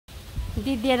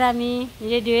দিদি আর আমি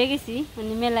রেডি হয়ে গেছি,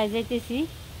 মানে মেলায় যাইতেছি।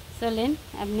 চলেন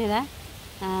আপনারা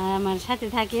আমার সাথে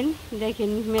থাকেন,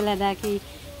 দেখেন মেলাটা কি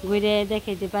ঘুরে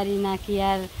দেখাইতে পারি নাকি।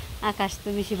 আর আকাশ তো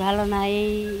বেশি ভালো না,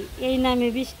 এই নামে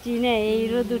বৃষ্টি নেই, এই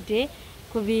রোদ উঠে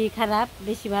খুবই খারাপ,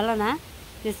 বেশি ভালো না।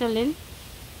 তো চলেন,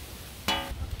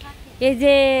 এই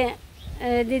যে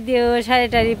দিদিও শাড়ি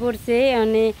টাড়ি পরছে,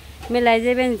 মানে মেলায়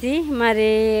যাবেনছি।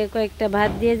 মারে কয়েকটা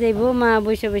ভাত দিয়ে যাইব, মা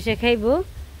বসে বসে খাইব।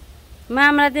 মা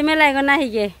আমরা তো মেলায় গো নাহি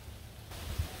গে,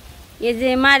 এই যে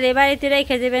মারে বাড়িতে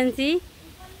রেখে যাবেনছি,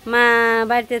 মা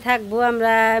বাড়িতে থাকবো,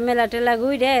 আমরা মেলা টেলা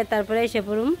ঘুরে তারপরে এসে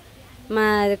পড়ুম। মা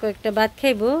কয়েকটা ভাত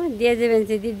খাইব, দিয়ে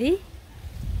যাবেনছি দিদি।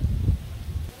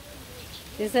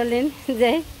 চলেন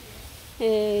যাই,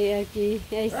 এই আর কি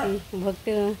আইসি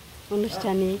ভক্তের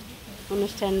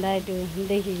অনুষ্ঠানটা একটু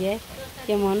দেখি গে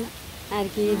কেমন আর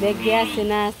কি, ভাগ্যে আছে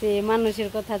না আছে, মানুষের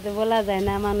কথা তো বলা যায়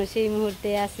না, মানুষ এই মুহূর্তে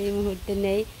আছে এই মুহূর্তে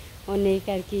নেই, অনেক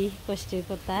আর কি কষ্টের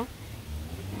কথা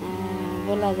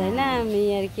বলা যায় না। আমি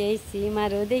আর কি আইসি,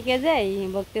 মারও দেখে যাই,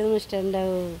 ভক্তের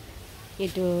অনুষ্ঠানটাও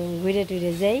একটু ঘুরে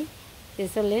টুরে যাই। তো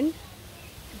চলেন,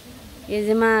 এই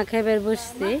যে মা খেবের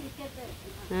বসছে,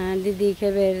 দিদি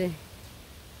খেবের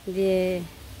দিয়ে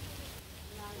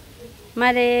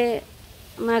মারে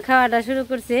মা খাওয়াটা শুরু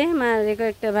করছে, মারে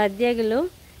কয়েকটা ভাত দিয়ে গেল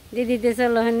দিদিতে।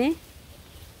 চলো হানে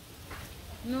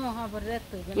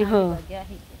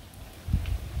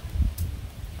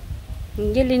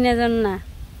গেলি না জন না,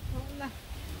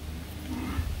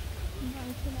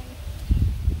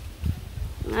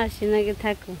 আসি নাকি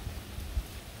থাকো।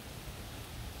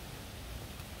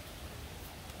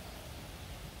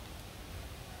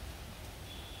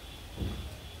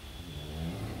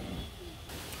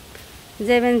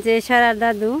 যাবেন যে সারা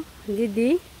দাদু দিদি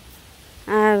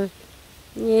আর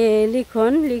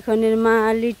লিখনের মা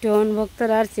লিটন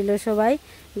ভক্তরা আর ছিল, সবাই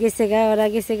গেছে গা, ওরা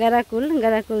গেছে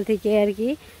গারাকুল থেকে আর কি,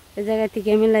 ওই জায়গা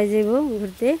থেকে মেলায় যাব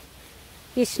ঘুরতে।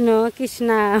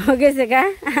 কৃষ্ণা গেছে গা,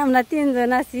 আমরা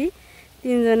তিনজন আছি,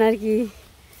 তিনজন আর কি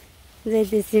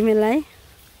যাইতেছি মেলায়।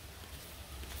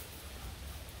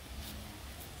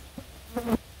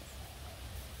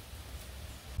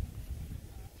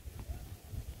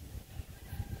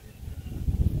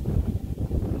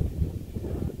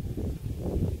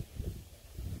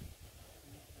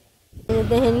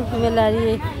 দেখেন মেলার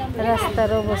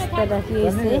রাস্তার অবস্থাটা কি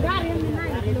হয়েছে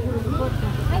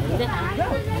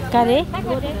কারে।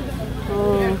 ও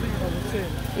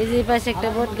এই যে পাশে একটা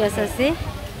বট গাছ আছে,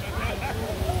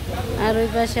 আর ওই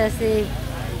পাশে আছে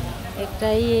একটা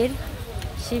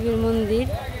শিবের মন্দির।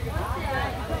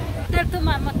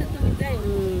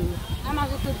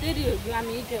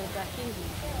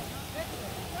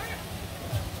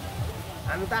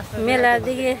 মেলার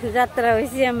দিকে যাত্রা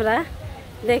হয়েছি আমরা,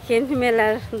 দেখেন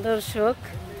মেলার দর্শক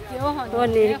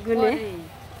অনেক গুণে।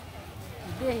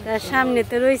 তার সামনে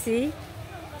তো রয়েছি,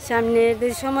 সামনে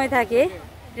যদি সময় থাকে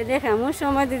দেখামো,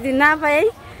 সময় যদি না পাই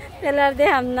তাহলে আর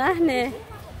দেখাম না।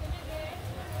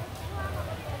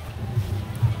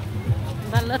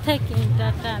 ভালো থাকি,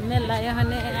 টাটা। মেলায়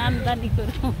এখানে আমদানি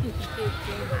করবো,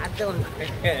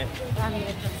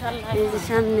 এই যে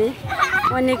সামনে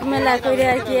অনেক মেলা করে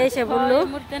আর কি এসে বললো,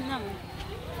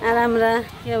 আর আমরা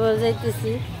কেবল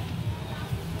যাইতেছি।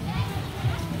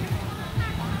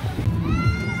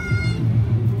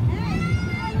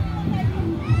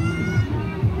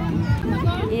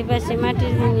 এই পাশে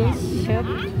মাটির জিনিস সব,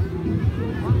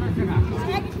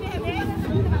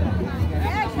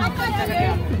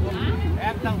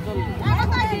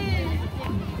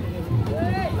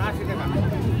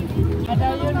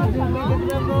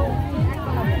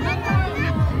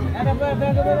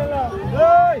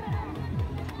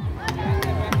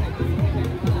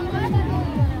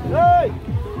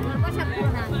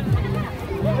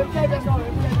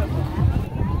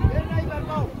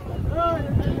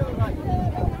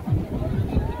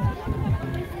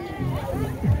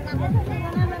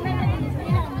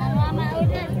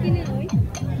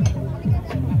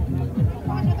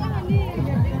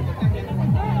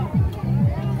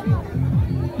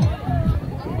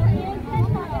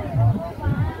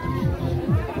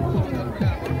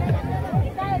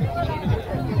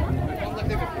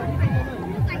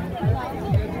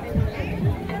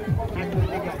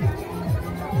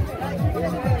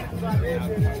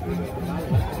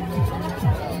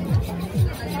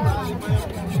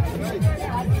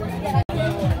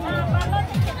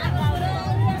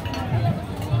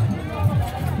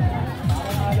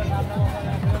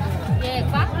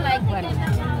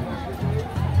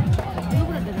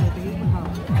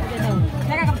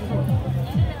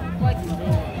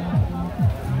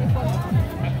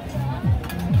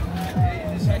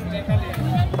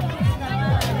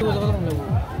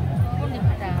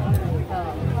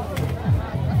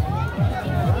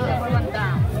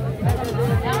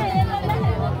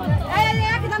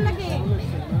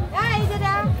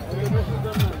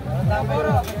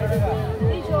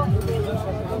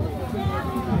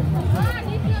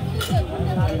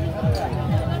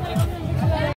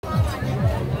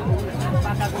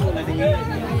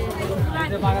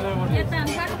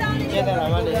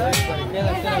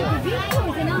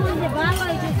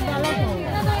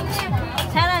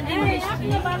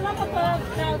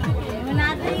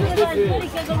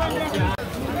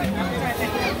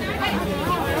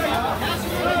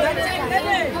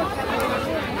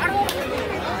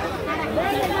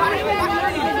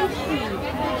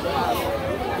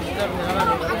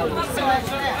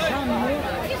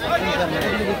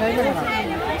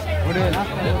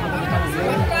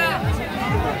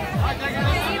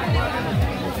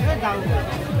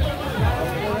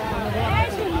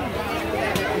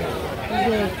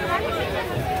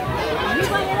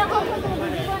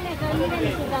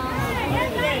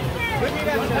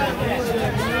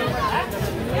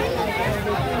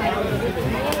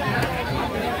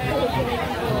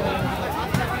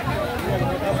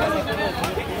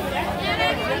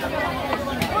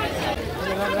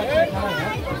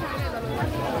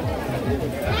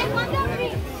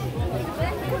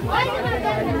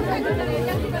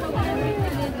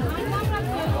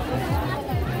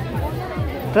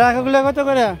 ট্রাক ওগুলো কত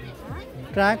করে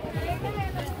ট্রাক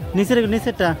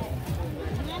নিচেরটা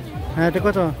হ্যাঁ এটা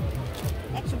কত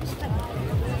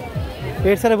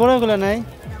পেট সারে বড়গুলো নাই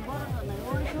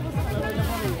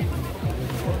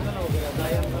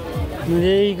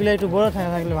এইগুলো একটু বড়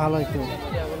থাকলে ভালো একটু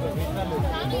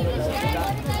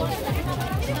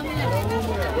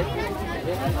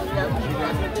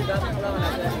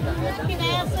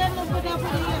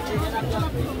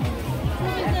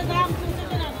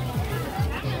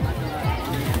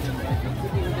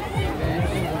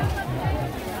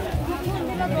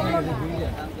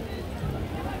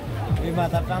এই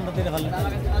মাথার টান দিতে ভালো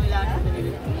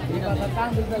এই মাথার টান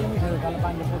দিতে মিঠা ভালো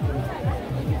পানি পড়বে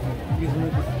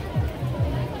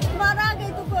তোমার আগে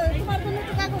তো তোমার জন্য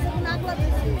তো কাগজ না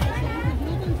লাগছে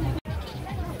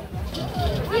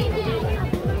ওই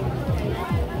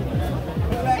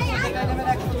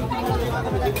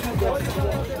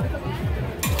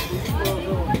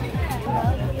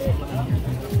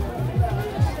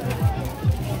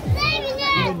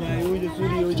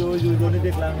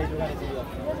দেখলাম এই দোকানে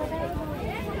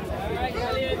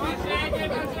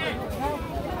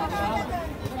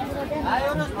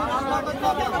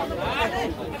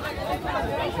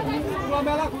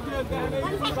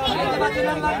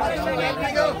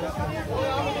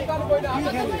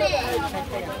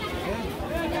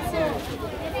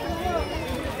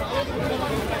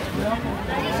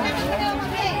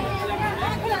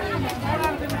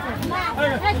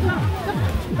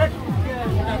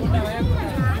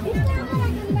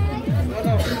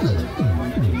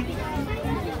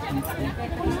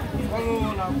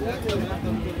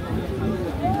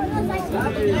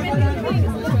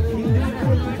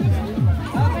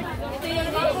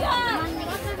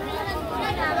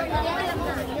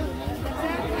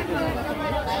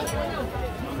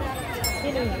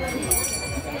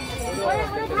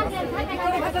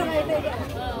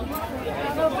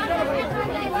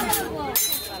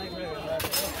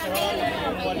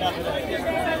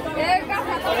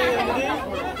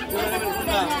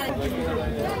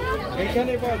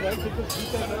এখানে পাওয়া যায় কিন্তু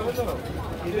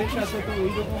এদের সাথে তো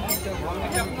ওই রকম আগে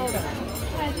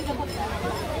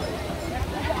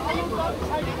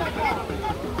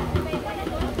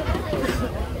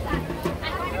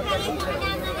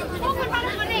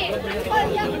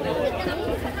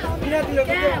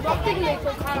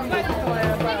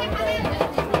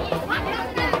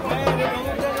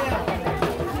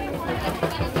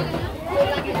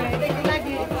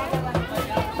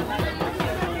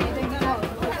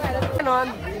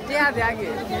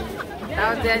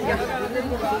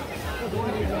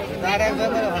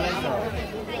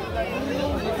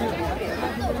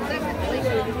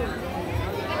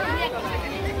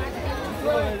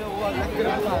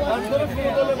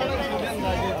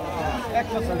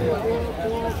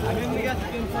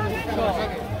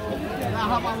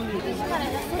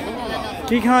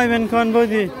কি খাওয়াইবেন কোন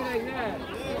বৌদি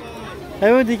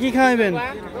এই বৌদি কি খাওয়াইবেন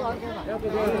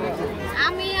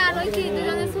আমি আর ওই কি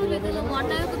দুজনে ছবি তুলো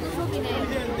ঘন্টায় কত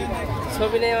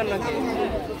ছবি নেই আর নাকি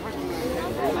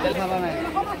তেল খাবা নাই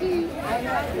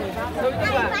ছবি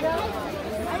তুলবা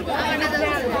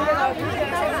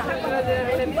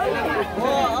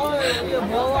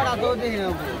বড়া তো দেই না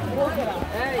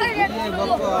এই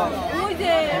বকো ওই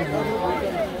যে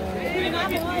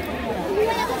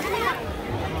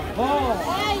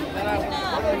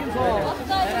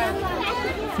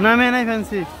নামে নাই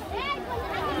ফ্যান্সি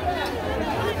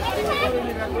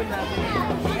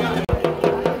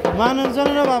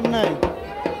মানুষজনের অভাব নাই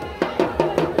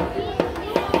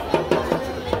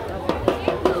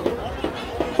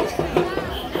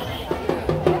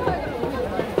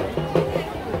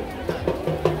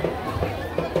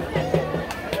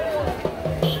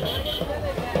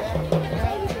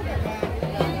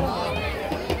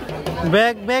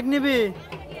ব্যাগ নিবি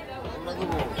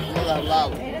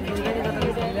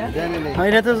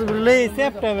এটা তো বললেই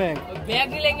সেফটা ব্যাগ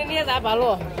নিয়ে যা ভালো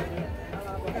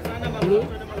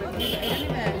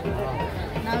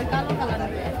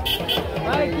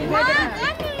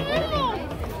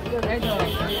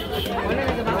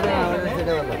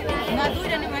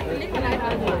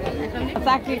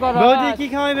বৌদি কি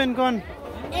খাওয়াইবেন কোন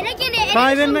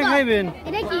খাওয়াইবেন না খাইবেন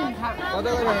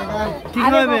কি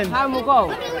খাওয়াইবেন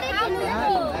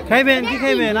খাইবেন কি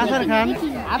খাইবেন আচার খান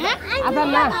আচ্ছা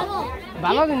না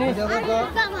ভালো জিনিস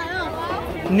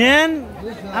নেন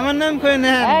আমার নাম কই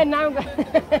নেন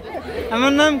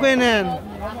আমার নাম কই নেন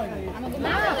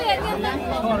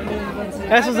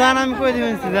এসো জান আমি কই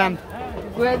দিবেন জান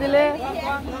কয়ে দিলে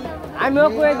আমিও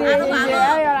কয়ে দিই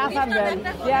আচার দেন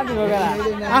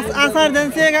আচার দেন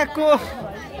সে কাকু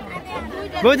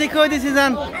বৌদি কই দিছি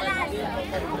জান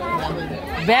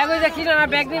ব্যাগ হয়ে কি না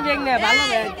ব্যাগ নে ভালো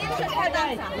ব্যাগ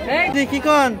কি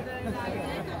কোন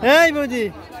এই বৌদি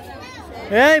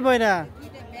এই বইরা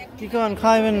কি কোন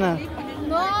খাইবেন না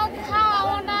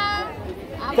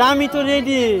আমি তো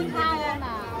রেডি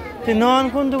নন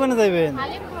কোন দোকানে যাইবেন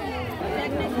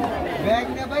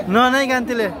নাই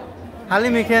গানতিলে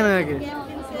হালিম খেয়ে নাকি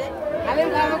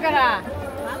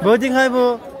বৌদি খাইব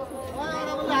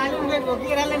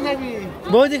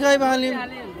বৌদি খাইব হালিম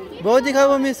বৌদি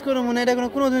খাইব মিস করো মনে এটা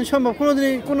কোনোদিন সম্ভব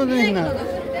কোনোদিন না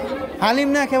হালিম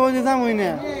না খেয়ে বৌদি যামই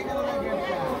না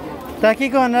তা কি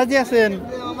কন রাজি আছেন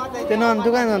নন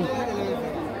দোকান নন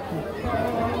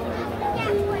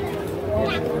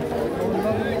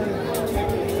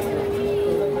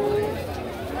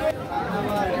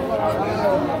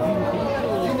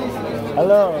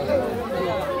হ্যালো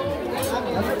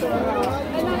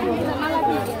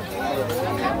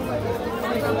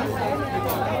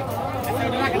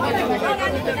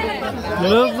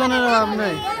লোকজনের অভাব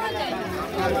নাই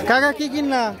কাকা কি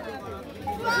কিনলা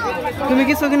তুমি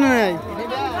কিছু কিনে নাই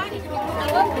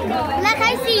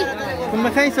তোমরা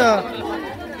খাইছ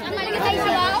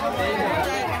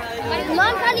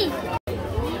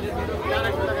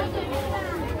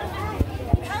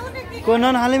কোন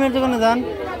হালিমের দোকানে যান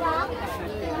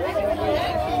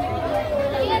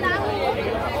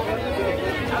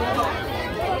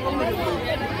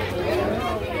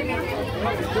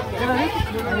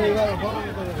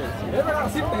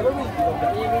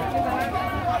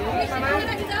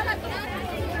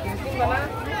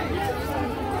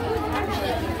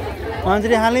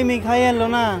মন্ত্রী হালিমি খাই এলো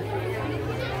না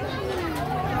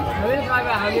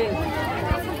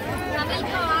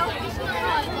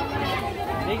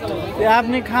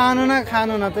আপনি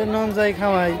খাওয়ানো না তো নন যাই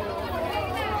খাওয়াই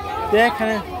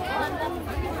এখানে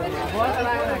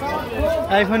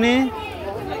এখনই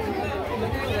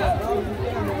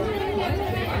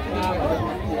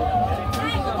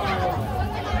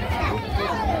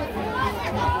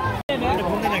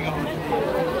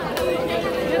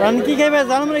কি খাইবে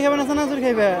জালমুড়ি খাইবে না চানাচুর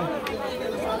খাইবে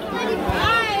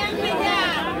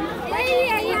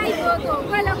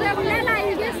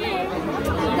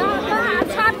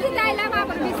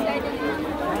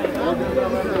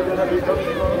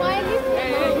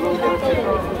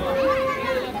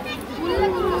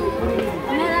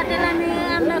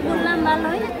আমরা ঘুরলাম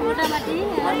ভালোই মোটামুটি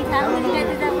ঝালমুড়ি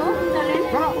খাইতে যাবো চলেন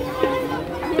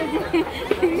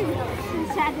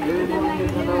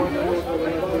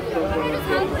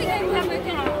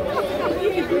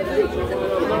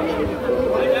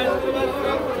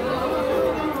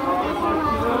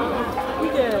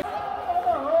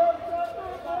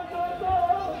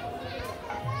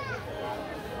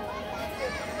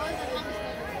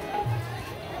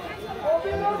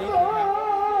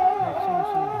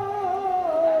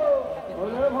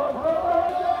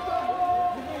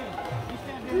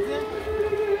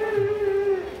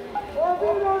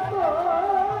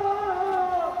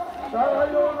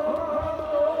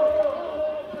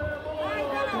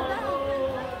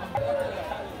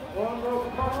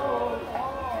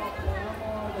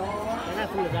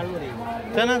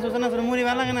চানাচুর মুড়ি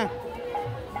ভালো লাগে না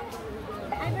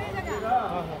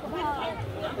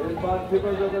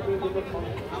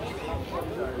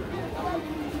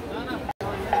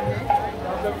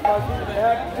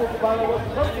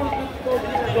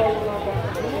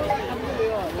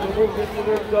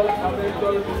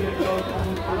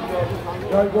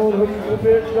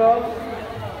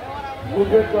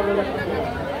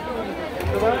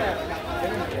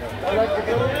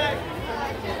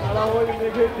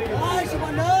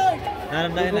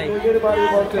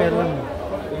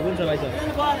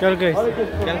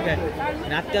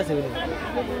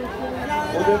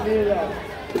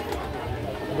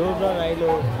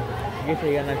গেছে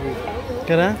ইয়া নাকি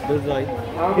কেরা দুর্জয়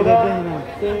এটা দেখি না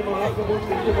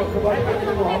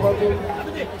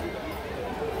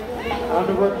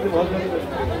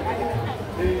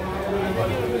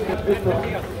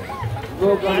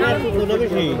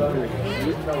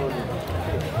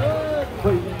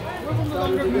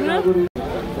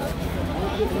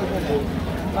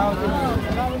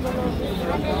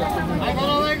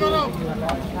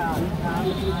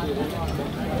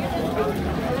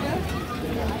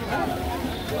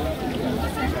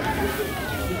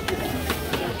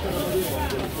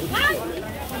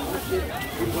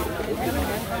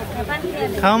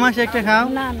খাও মাছ একটা খাও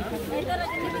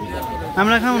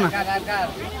আমরা খাও না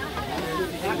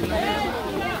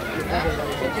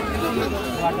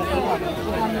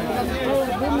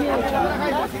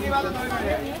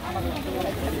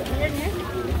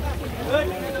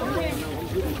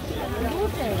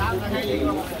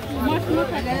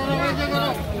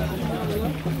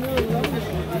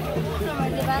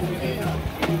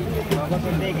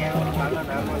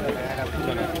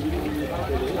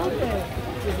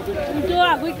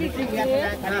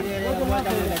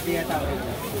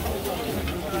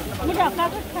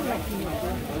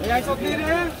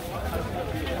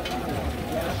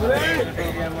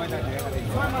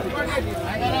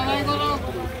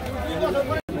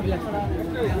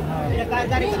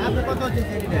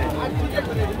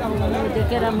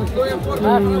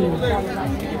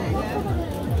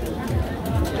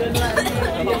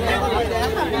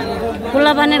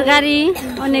পোলাপানের গাড়ি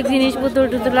অনেক জিনিস পুতুল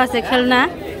টুতুল আছে খেলনা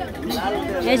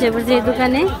এসে বলছে এই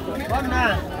দোকানে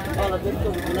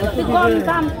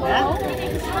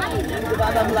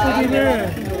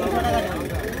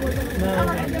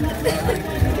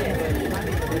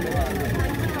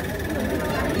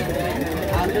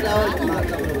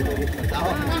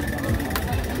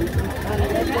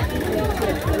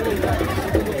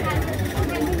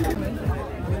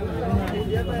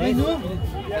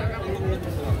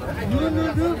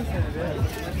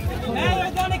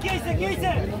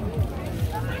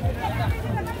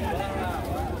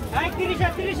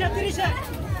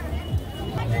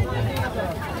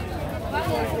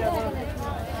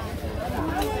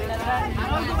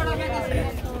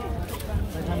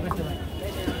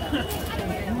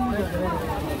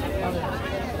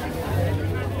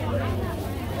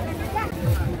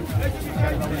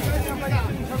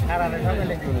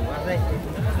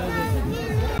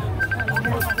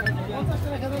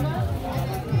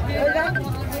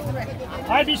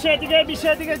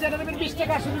বিষয় দিকে যেটা দেবেন 20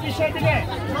 টাকা শুধু বিষয় দিকে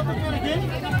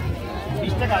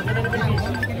 20 টাকা যেটা দেবেন 20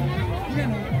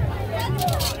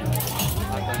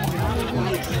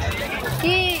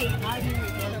 কি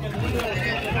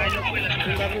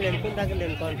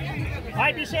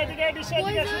ভাই বিষয় দিকে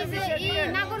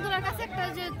নাগরদোলার কাছে একটা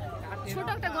যে ছোট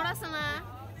একটা ঘর আছে না